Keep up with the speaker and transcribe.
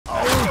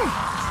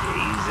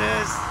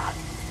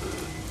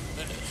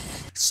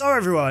So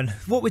everyone,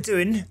 what we're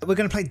doing, we're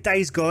going to play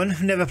Days Gone.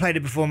 I've never played it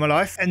before in my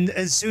life. And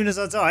as soon as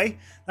I die,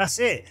 that's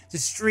it. The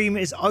stream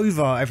is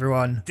over,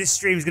 everyone. This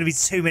stream is going to be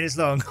 2 minutes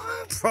long.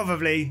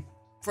 Probably.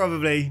 Come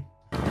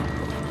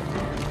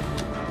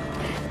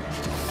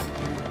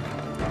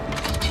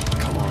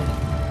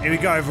on. Here we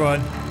go, everyone.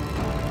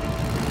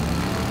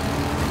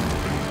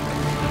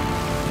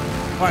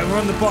 Right, we're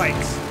on the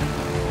bikes.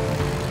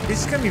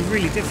 This is going to be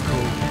really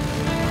difficult.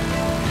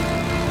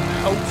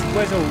 Oh,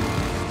 where's all?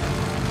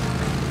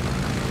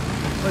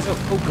 Where's all?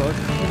 Oh god,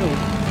 where's all?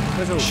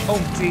 Where's all?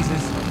 Oh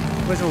Jesus,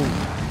 where's all?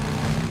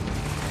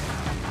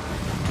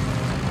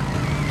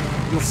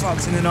 You're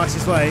fucked in the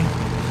nicest way.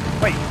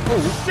 Wait, oh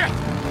shit!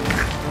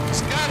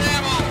 It's got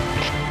ammo!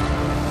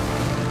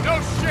 No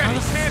shit, he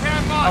can't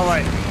have much!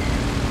 Alright,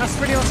 that's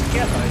really hard to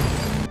get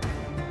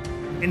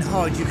though. In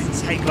hard you can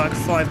take like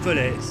 5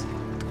 bullets.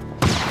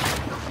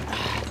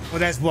 Well,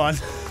 there's one.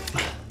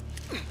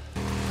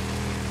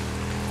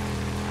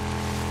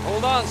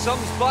 Hold on,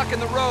 something's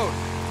blocking the road.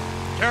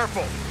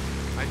 Careful.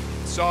 I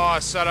saw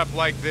a setup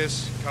like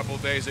this a couple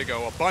days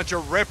ago. A bunch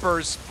of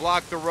rippers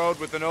blocked the road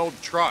with an old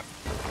truck.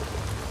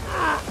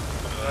 Oh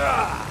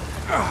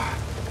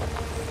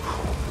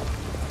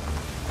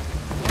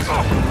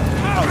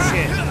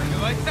shit. You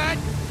like that?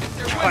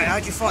 Wait,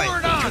 how'd you fight?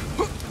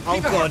 Oh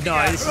god,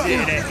 no, this is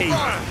it.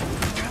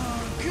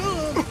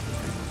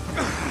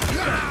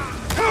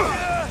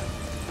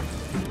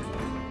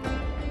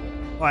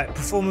 Right,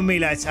 perform a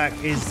melee attack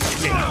is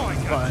click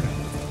button.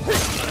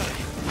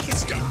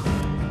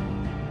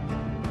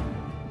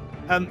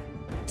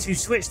 To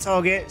switch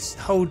targets,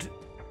 hold.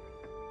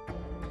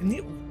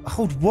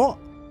 Hold what?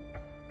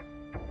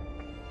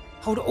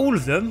 Hold all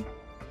of them?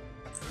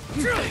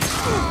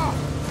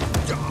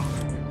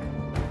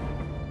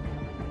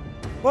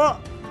 What?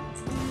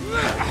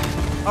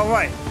 Oh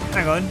right,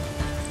 hang on.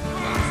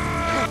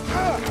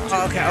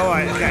 Oh, okay,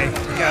 alright, okay.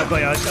 Okay, I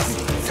got you. I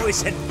thought he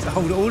said to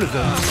hold all of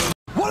them.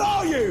 What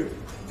are you?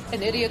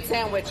 An idiot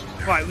sandwich.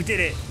 Right, we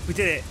did it. We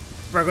did it.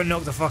 Bro, I got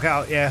knocked the fuck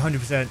out. Yeah,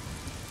 100%.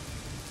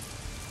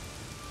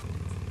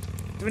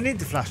 Do we need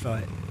the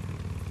flashlight?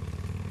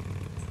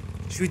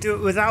 Should we do it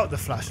without the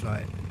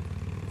flashlight?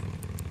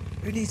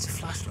 Who needs a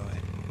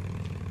flashlight?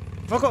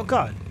 Have I got a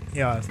gun?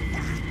 Yeah, I have.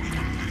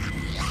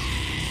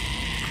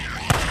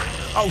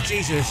 Oh,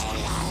 Jesus.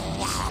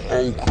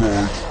 Oh,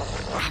 God.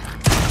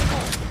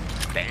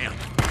 Damn.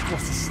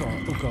 What's the shot?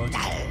 Oh, God.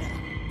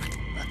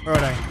 Where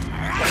are they?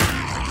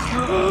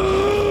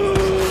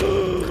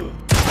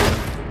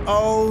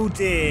 Oh,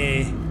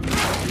 dear.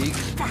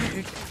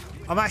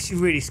 I'm actually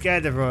really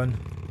scared, everyone.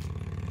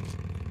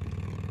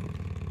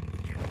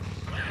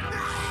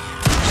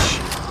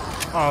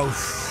 Oh,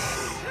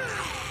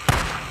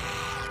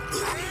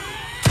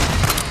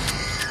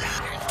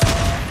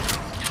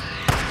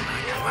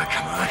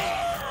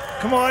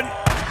 come on.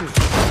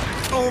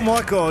 Oh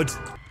my god.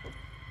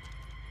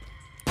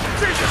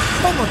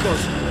 Oh my god.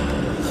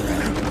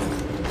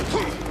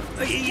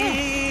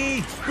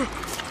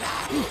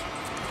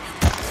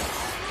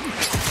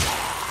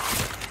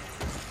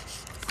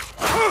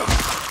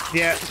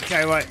 Yeah,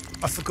 okay, right.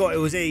 I forgot it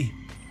was E.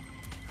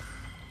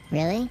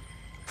 Really?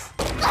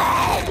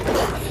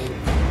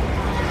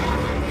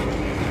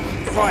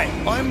 Right,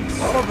 I'm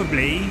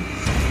probably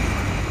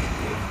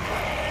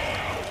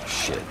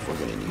Shit, we're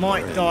gonna need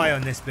might more die ammo.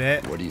 on this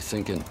bit. What are you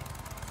thinking?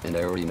 And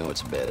I already know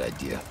it's a bad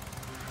idea.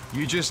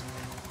 You just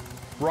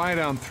ride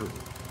on through.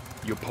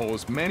 You pull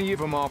as many of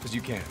them off as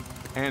you can.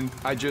 And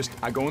I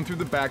go in through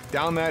the back,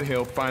 down that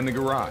hill, find the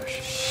garage.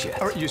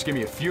 Shit. All right, you just give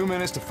me a few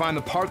minutes to find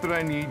the part that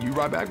I need. You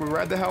ride back, we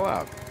ride the hell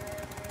out.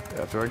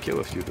 After I kill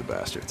a few of the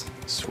bastards.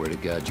 Swear to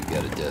God, you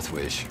got a death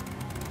wish.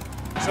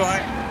 It's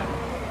alright.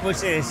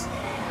 What's this?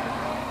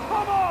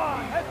 Come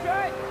on, that's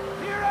right.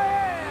 Here I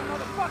am,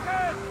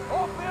 motherfuckers.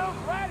 Oatmeal's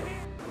right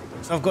here.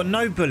 So I've got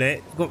no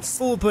bullet. I've got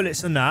 4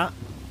 bullets on that.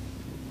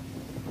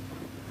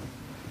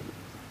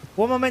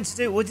 What am I meant to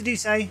do? What did he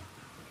say?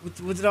 What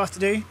did I have to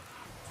do?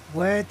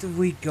 Where do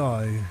we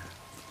go?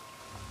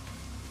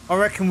 I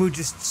reckon we'll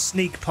just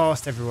sneak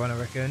past everyone, I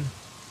reckon.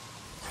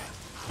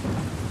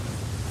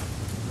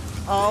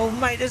 Oh,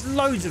 mate, there's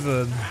loads of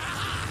them.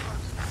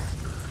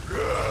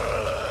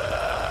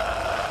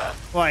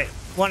 Right,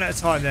 one at a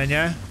time then,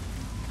 yeah?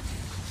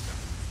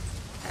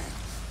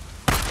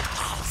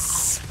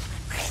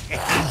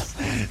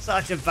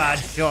 Such a bad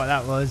shot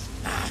that was.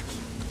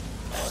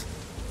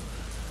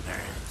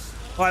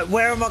 Right,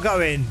 where am I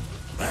going?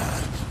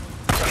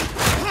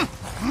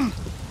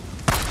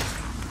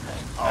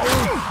 Oh,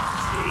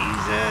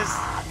 Jesus.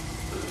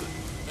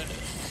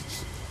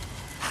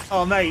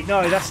 Oh, mate,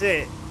 no, that's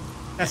it.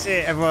 That's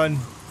it, everyone.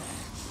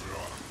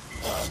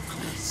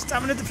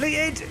 Stamina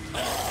depleted.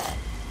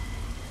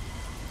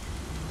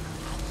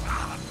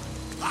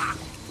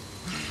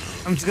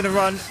 I'm just gonna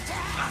run.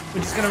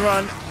 We're just gonna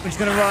run. We're just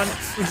gonna run.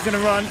 We're just gonna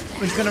run.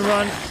 We're just gonna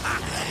run.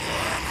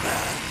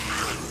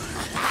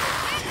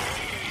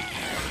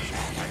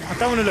 I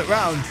don't want to look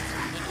round.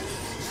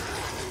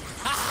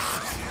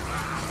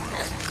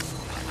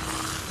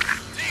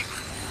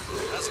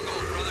 How's it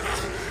going, brother?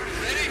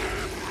 Ready?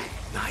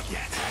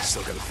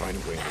 find a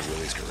way into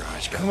Willie's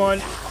garage. Come on.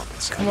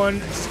 Come on.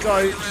 Just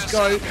go. Just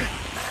go.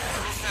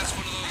 That's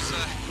one of those,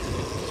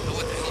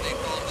 what the hell they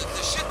call it?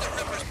 The shit that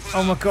rippers put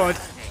Oh my god.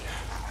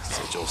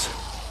 Sigils.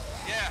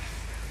 Yeah.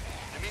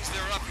 It means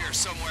they're up here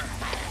somewhere.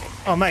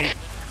 Oh, mate.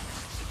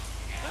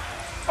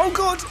 Oh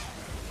god.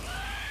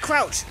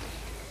 Crouch.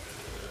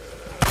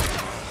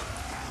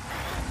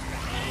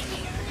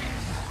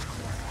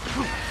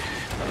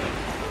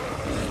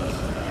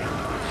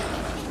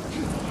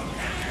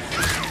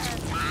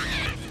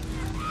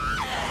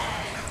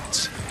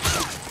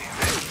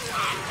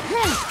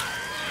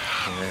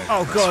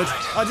 Oh god,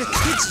 oh, the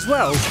kids as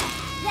well.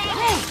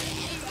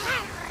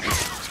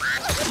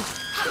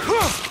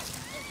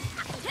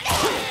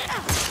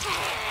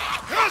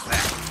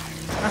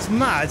 That's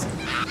mad.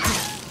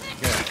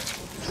 Yeah,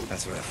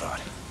 that's what I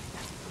thought.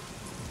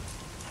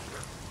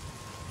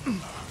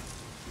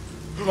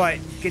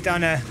 Right, get down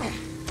there.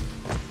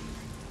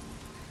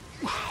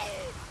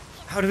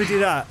 How do we do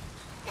that?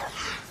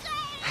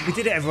 We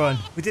did it, everyone.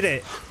 We did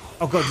it.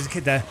 Oh god, there's a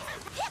kid there.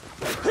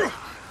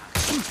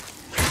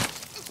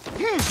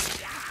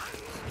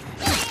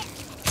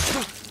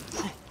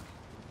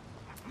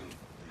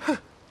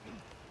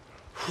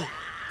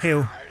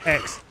 Heal.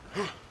 X.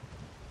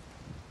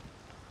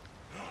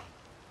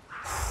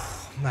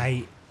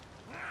 Mate.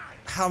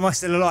 How am I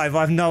still alive? I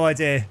have no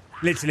idea.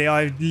 Literally,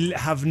 I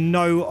have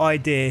no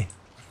idea.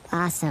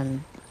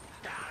 Awesome.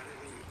 I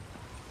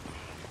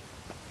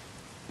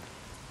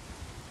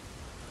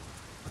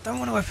don't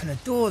want to open the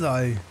door,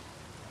 though.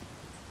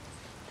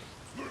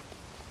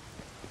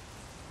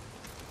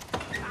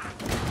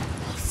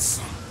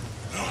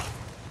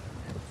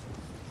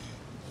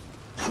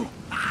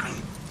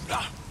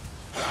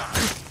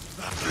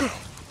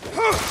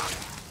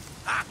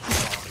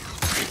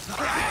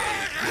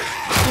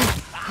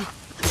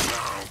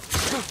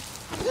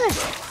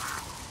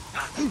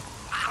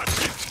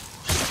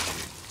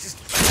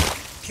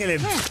 Kill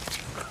him.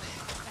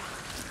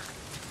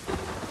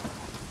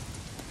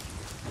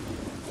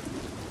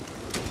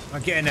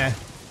 I'm getting there.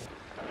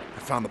 I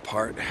found the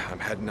part. I'm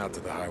heading out to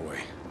the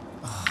highway.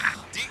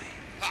 Deep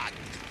hot.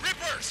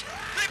 Rippers!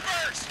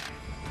 Rippers!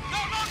 No,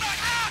 no, no!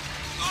 Ah!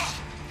 Oh!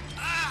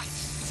 Ah,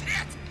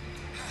 shit!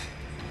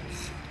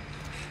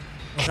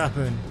 What's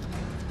happened?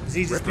 Has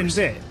he just Rippers.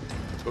 been bit?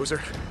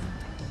 Boozer?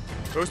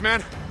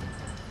 Boozman?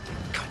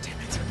 God damn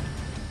it.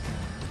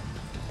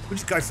 We'll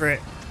just go for it.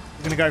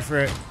 We're gonna go for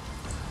it.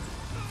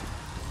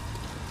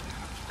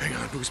 Hang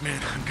on,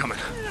 Boozman. I'm coming.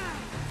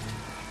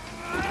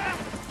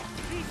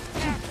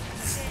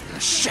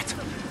 Shit!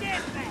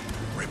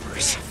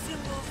 Rippers.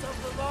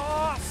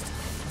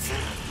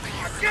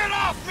 Get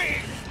off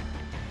me!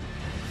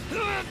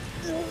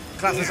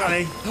 Clap for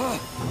Sonny. Oh,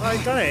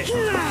 he's done it.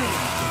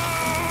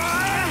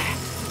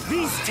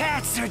 These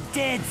tats are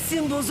dead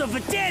symbols of a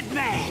dead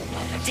man.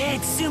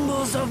 Dead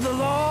symbols of the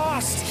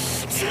lost.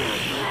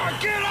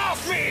 Get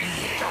off me!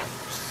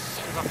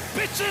 The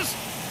bitches!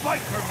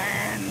 Biker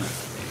man!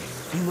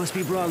 You must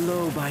be brought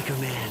low, biker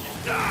man.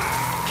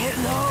 Get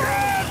low!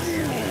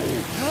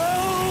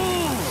 Low!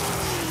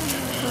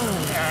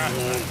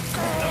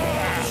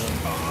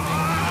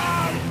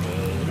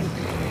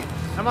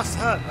 That must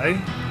hurt, though.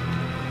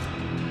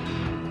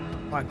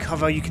 Right,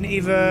 cover. You can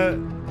either...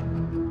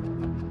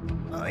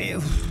 Oh,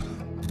 yeah.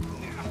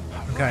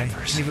 Okay, you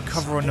can either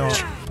cover or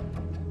not.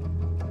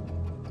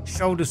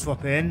 Shoulder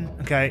swap in.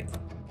 Okay.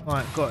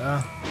 Right, got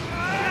her.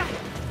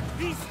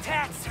 These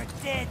tats are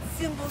dead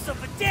symbols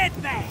of a dead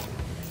man.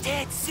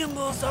 Dead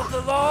symbols of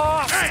the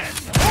lost.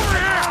 Over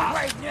here!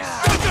 Right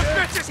now!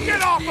 Bitches,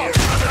 get off him!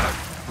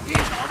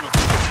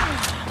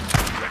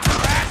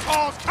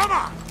 Assholes, come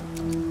on!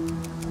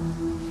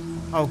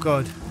 Oh,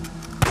 God.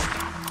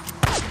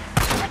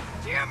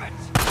 Damn it!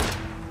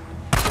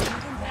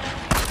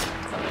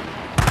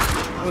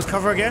 What was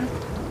cover again?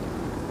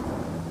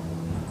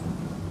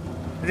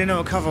 I didn't know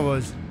what cover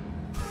was.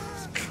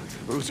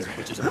 Boozer.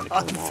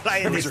 I'm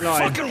playing this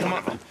line. Come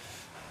on.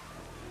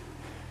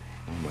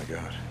 Oh my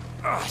god.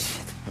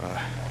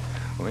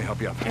 Let me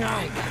help you up. No,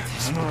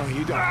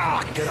 you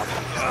don't. Get up.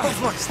 How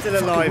am I still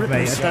alive,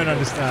 mate? I don't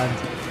understand.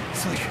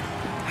 It's like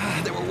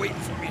they were waiting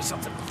for me or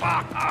something.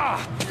 Fuck!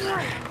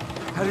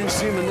 I didn't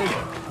see them and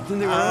then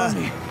they were on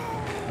me.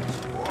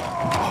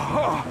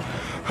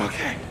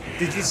 Okay.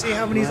 Did you see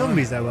how many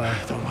zombies there were?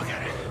 Don't look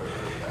at it.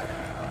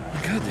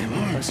 God damn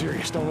it. I'm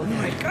serious. Don't look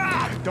at it.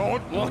 God!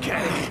 Don't look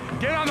at it.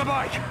 Get on the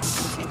bike.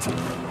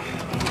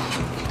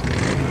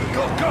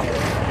 Go, go!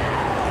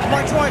 Am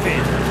I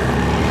driving?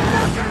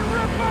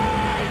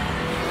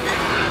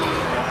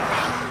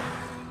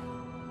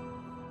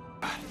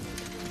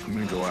 I'm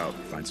gonna go out,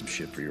 find some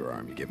shit for your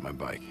arm. You get my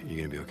bike. You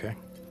gonna be okay?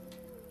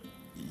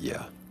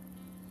 Yeah.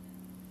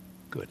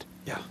 Good.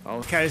 Yeah.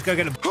 Okay, let's go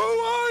get him. Who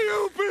are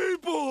you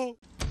people?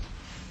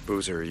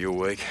 Boozer, are you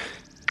awake?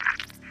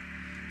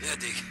 Yeah,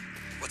 Deke.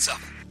 What's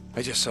up?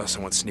 I just saw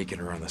someone sneaking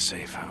around the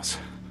safe house.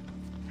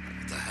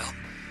 What the hell?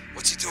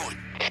 What's he doing?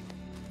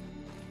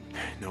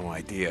 No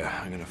idea.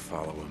 I'm gonna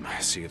follow him,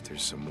 see if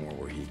there's some more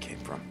where he came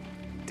from.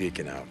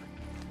 Deacon out.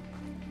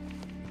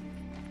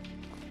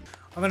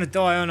 I'm gonna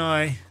die, aren't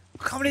I?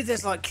 I can't believe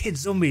there's like kid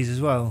zombies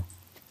as well.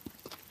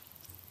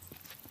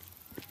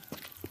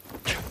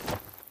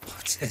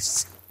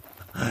 Just...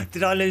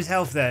 Did I lose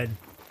health then?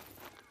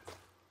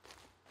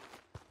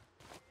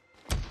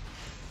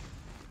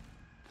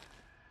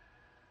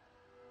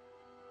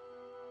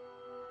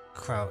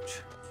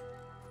 Crouch.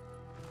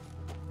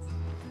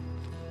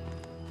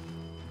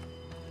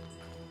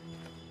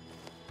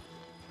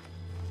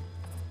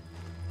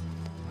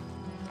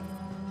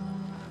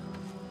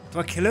 Do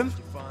I kill him?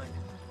 Fine.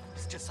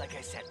 It's just like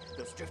I said.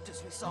 Those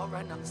drifters we saw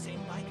riding on the same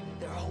bike,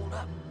 they're holed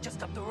up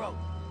just up the road.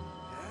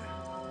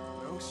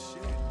 Yeah? No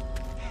shit.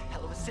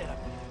 Hell of a setup.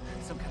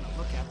 Some kind of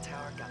lookout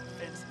tower, got a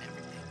fence and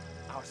everything.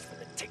 Ours for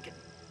the taking.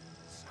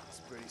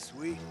 Sounds pretty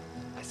sweet.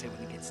 I say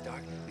when it gets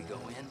dark, we go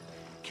in,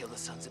 kill the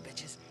sons of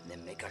bitches, and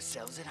then make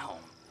ourselves at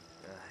home.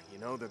 You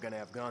know they're gonna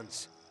have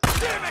guns.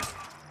 Damn it!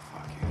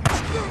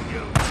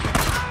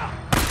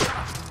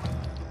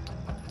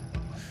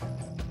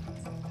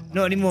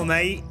 Not anymore,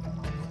 mate.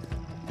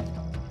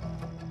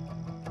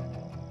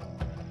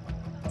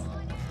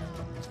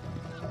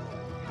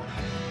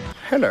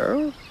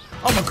 Hello.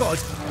 Oh my god.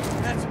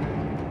 That's...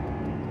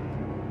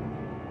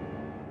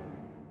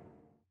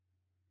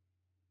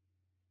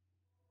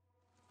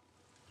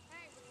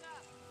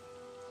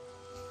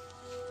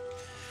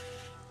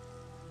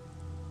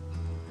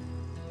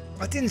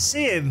 I didn't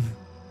see him.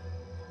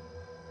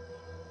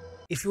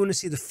 If you want to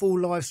see the full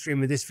live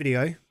stream of this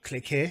video,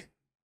 click here.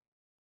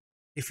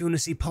 If you want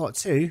to see part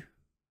 2,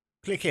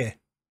 click here.